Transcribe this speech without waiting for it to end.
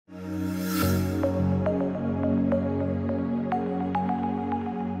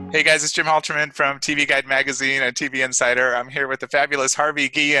Hey guys, it's Jim Halterman from TV Guide Magazine and TV Insider. I'm here with the fabulous Harvey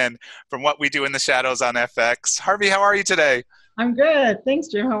Guillén from What We Do in the Shadows on FX. Harvey, how are you today? I'm good. Thanks,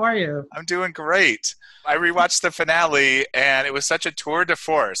 Jim. How are you? I'm doing great. I rewatched the finale and it was such a tour de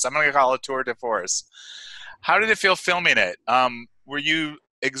force. I'm going to call it tour de force. How did it feel filming it? Were you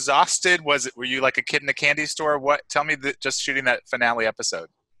exhausted? Were you like a kid in a candy store? What? Tell me just shooting that finale episode.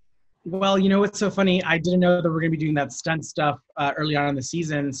 Well, you know what's so funny? I didn't know that we're going to be doing that stunt stuff early on in the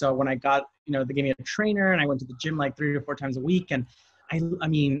season. So when I got, they gave me a trainer and I went to the gym like 3 to 4 times a week. And I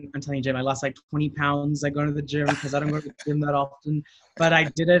mean, I'm telling you, Jim, I lost like 20 pounds. I go to the gym because I don't go to the gym that often. But I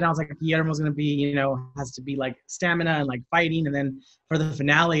did it. And I was like, Guillermo's going to be, has to be like stamina and like fighting. And then for the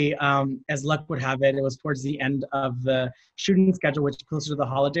finale, as luck would have it, it was towards the end of the shooting schedule, which is closer to the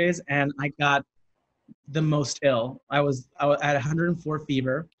holidays. And I got the most ill. I was at 104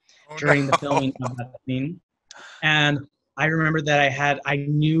 fever Oh during the no. filming of that scene. And I remember that I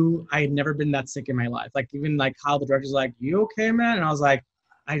knew I had never been that sick in my life. Like even like how the director's like, "You okay, man?" And I was like,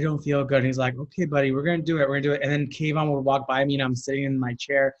 "I don't feel good." And he's like, "Okay, buddy, we're gonna do it. We're gonna do it." And then Kayvon would walk by me and I'm sitting in my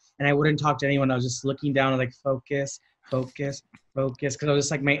chair and I wouldn't talk to anyone. I was just looking down and like focus, focus, focus. Cause I was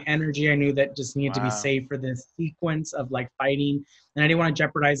just like my energy, I knew that just needed to be Wow. saved for this sequence of like fighting. And I didn't want to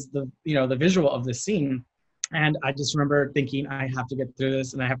jeopardize the visual of the scene. And I just remember thinking, I have to get through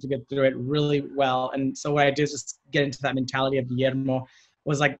this and I have to get through it really well. And so what I did is just get into that mentality of Guillermo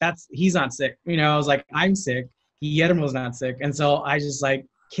was like, he's not sick. I was like, I'm sick. Guillermo's not sick. And so I just like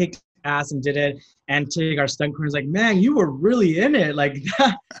kicked ass and did it. And Tig, our stunt crew, was like, man, you were really in it. Like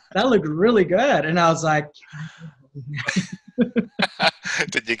that looked really good. And I was like,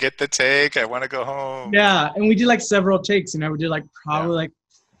 Did you get the take? I want to go home. yeah. And we did like several takes, we did like Yeah. probably like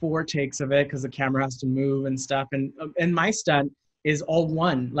 4 takes of it because the camera has to move and stuff. And my stunt is all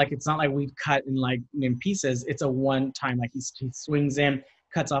one. Like it's not like we cut in pieces. It's a one time. Like he swings in,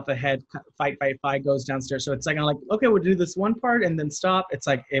 cuts off a head, fight, fight, fight, goes downstairs. So it's like I'm like, okay, we'll do this one part and then stop. It's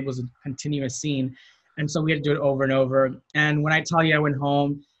like it was a continuous scene. And so we had to do it over and over. And when I tell you I went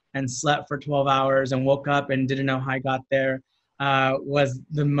home and slept for 12 hours and woke up and didn't know how I got there, was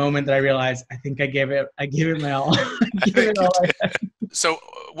the moment that I realized I think I gave it my all. I I gave think it you all. did. So,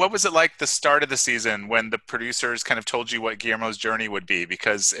 what was it like the start of the season when the producers kind of told you what Guillermo's journey would be?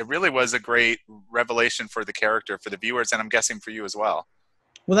 Because it really was a great revelation for the character, for the viewers, and I'm guessing for you as well.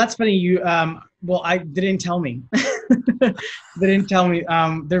 Well, that's funny. I didn't tell me. They didn't tell me.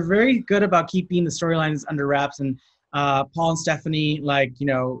 They're very good about keeping the storylines under wraps. And Paul and Stephanie,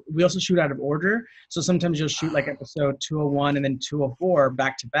 we also shoot out of order. So sometimes you'll shoot like episode 201 and then 204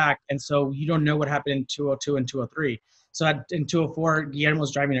 back to back. And so you don't know what happened in 202 and 203. So in 204,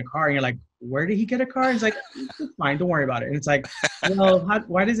 Guillermo's driving a car and you're like, where did he get a car? He's like, it's fine, don't worry about it. And it's like, well,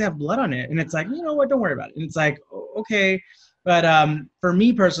 why does it have blood on it? And it's like, you know what, don't worry about it. And it's like, okay. But for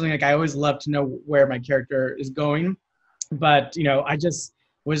me personally, like I always love to know where my character is going. But I just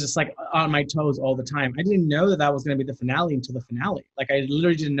was just like on my toes all the time. I didn't know that that was going to be the finale until the finale. Like I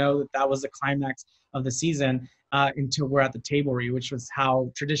literally didn't know that that was the climax of the season until we're at the table read, which was how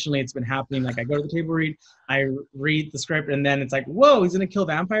traditionally it's been happening. Like I go to the table read, I read the script, and then it's like, whoa, he's going to kill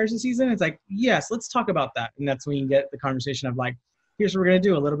vampires this season? It's like, yes, let's talk about that. And that's when you get the conversation of like, here's what we're going to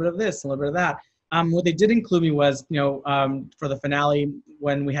do, a little bit of this, a little bit of that. What they did include me was, for the finale,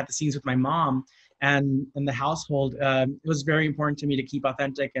 when we had the scenes with my mom and the household, it was very important to me to keep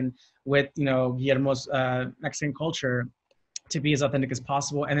authentic and with, Guillermo's Mexican culture to be as authentic as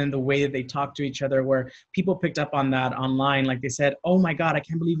possible. And then the way that they talk to each other, where people picked up on that online, like they said, oh my God, I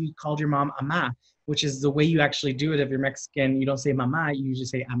can't believe you called your mom ama, which is the way you actually do it. If you're Mexican, you don't say mama, you usually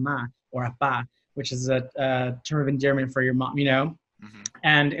say ama or apa, which is a term of endearment for your mom. Hmm.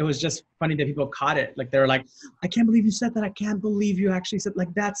 And it was just funny that people caught it. Like they were like, I can't believe you said that. I can't believe you actually said,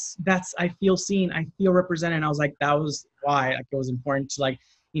 like, that's, I feel seen. I feel represented. And I was like, that was why like, it was important to like,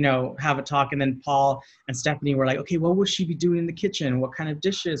 have a talk. And then Paul and Stephanie were like, okay, what would she be doing in the kitchen? What kind of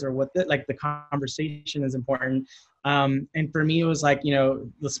dishes or like the conversation is important. And for me, it was like,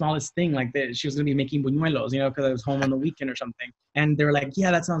 the smallest thing, like that she was going to be making buñuelos, because I was home on the weekend or something. And they were like,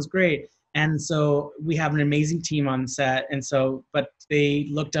 yeah, that sounds great. And so we have an amazing team on set. And so, but they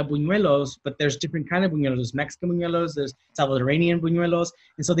looked up buñuelos, but there's different kind of buñuelos. There's Mexican buñuelos, there's Salvadoranian buñuelos.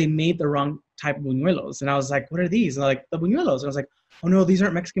 And so they made the wrong type of buñuelos. And I was like, what are these? And they're like, the buñuelos. And I was like, oh no, these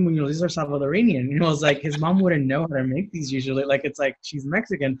aren't Mexican buñuelos. These are Salvadoranian. I was like, his mom wouldn't know how to make these usually. Like, it's like, she's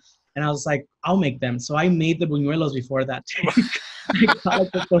Mexican. And I was like, I'll make them. So I made the buñuelos before that take. I got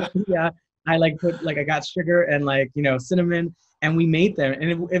like the tortilla. I like put, like I got sugar and like, cinnamon. and we made them.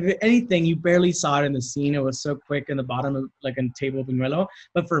 And if anything, you barely saw it in the scene. It was so quick in the bottom of like a table of buñuelo.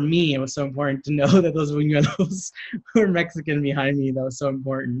 But for me, it was so important to know that those buñuelos were Mexican behind me. That was so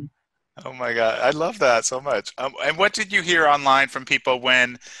important. Oh my God, I love that so much. And what did you hear online from people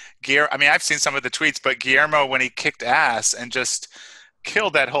when Guillermo? I mean, I've seen some of the tweets, but Guillermo, when he kicked ass and just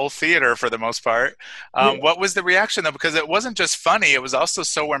killed that whole theater for the most part, Yeah. what was the reaction though? Because it wasn't just funny; it was also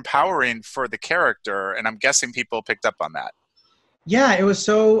so empowering for the character, and I'm guessing people picked up on that. Yeah, it was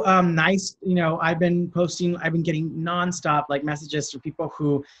so nice. I've been posting, I've been getting nonstop like messages from people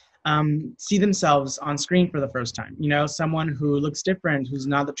who see themselves on screen for the first time. Someone who looks different, who's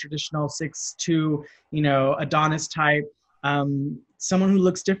not the traditional 6'2", Adonis type. Someone who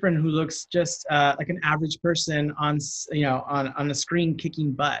looks different, who looks just like an average person on a screen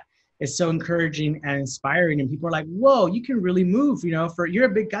kicking butt. It's so encouraging and inspiring, and people are like, "Whoa, you can really move." For you're a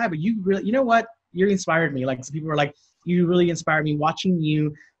big guy, but you really, you know what? You inspired me. Like, some people were like, you really inspired me watching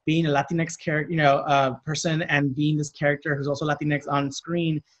you being a Latinx character, person, and being this character who's also Latinx on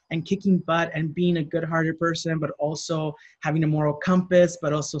screen and kicking butt and being a good-hearted person, but also having a moral compass,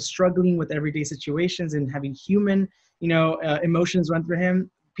 but also struggling with everyday situations and having human, emotions run through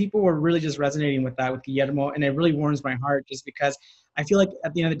him. People were really just resonating with that with Guillermo, and it really warms my heart just because I feel like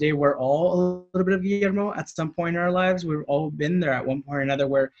at the end of the day, we're all a little bit of Guillermo at some point in our lives. We've all been there at one point or another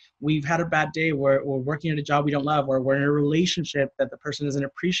where we've had a bad day, where we're working at a job we don't love, or we're in a relationship that the person doesn't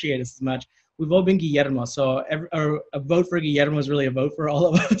appreciate us as much. We've all been Guillermo. So a vote for Guillermo is really a vote for all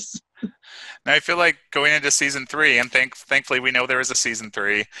of us. Now I feel like going into season three, and thankfully we know there is a season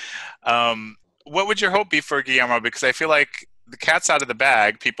three. What would your hope be for Guillermo? Because I feel like the cat's out of the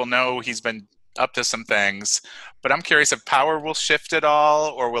bag. People know he's been up to some things, but I'm curious if power will shift at all,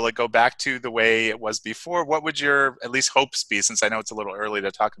 or will it go back to the way it was before? What would your at least hopes be? Since I know it's a little early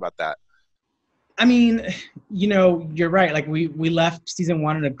to talk about that. I mean, you're right. Like, we left season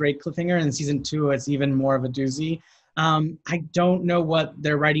one in a great cliffhanger, and season two it's even more of a doozy. I don't know what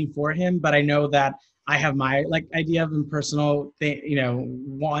they're writing for him, but I know that I have my like idea of him personal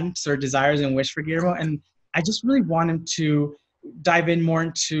wants or desires and wish for Guillermo, and I just really want him to dive in more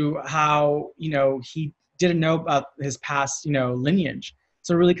into how he didn't know about his past lineage.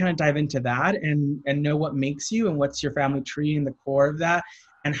 So really kind of dive into that and know what makes you and what's your family tree and the core of that,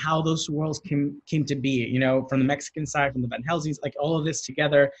 and how those worlds came to be, from the Mexican side, from the Van Helsings, like all of this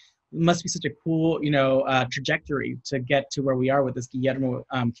together must be such a cool, trajectory to get to where we are with this Guillermo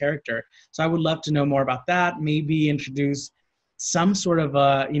character. So I would love to know more about that. Maybe introduce some sort of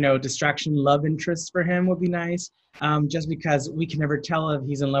distraction love interest for him would be nice. Just because we can never tell if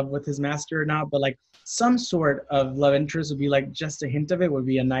he's in love with his master or not, but like some sort of love interest would be like just a hint of it would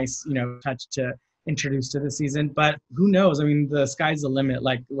be a nice, touch to introduced to the season. But who knows? I mean, the sky's the limit.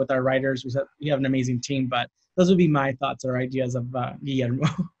 Like with our writers, we have an amazing team. But those would be my thoughts or ideas of Guillermo.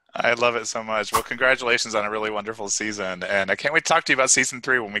 I love it so much. Well, congratulations on a really wonderful season, and I can't wait to talk to you about season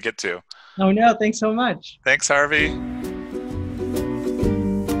three when we get to. Oh no, thanks so much. Thanks, Harvey.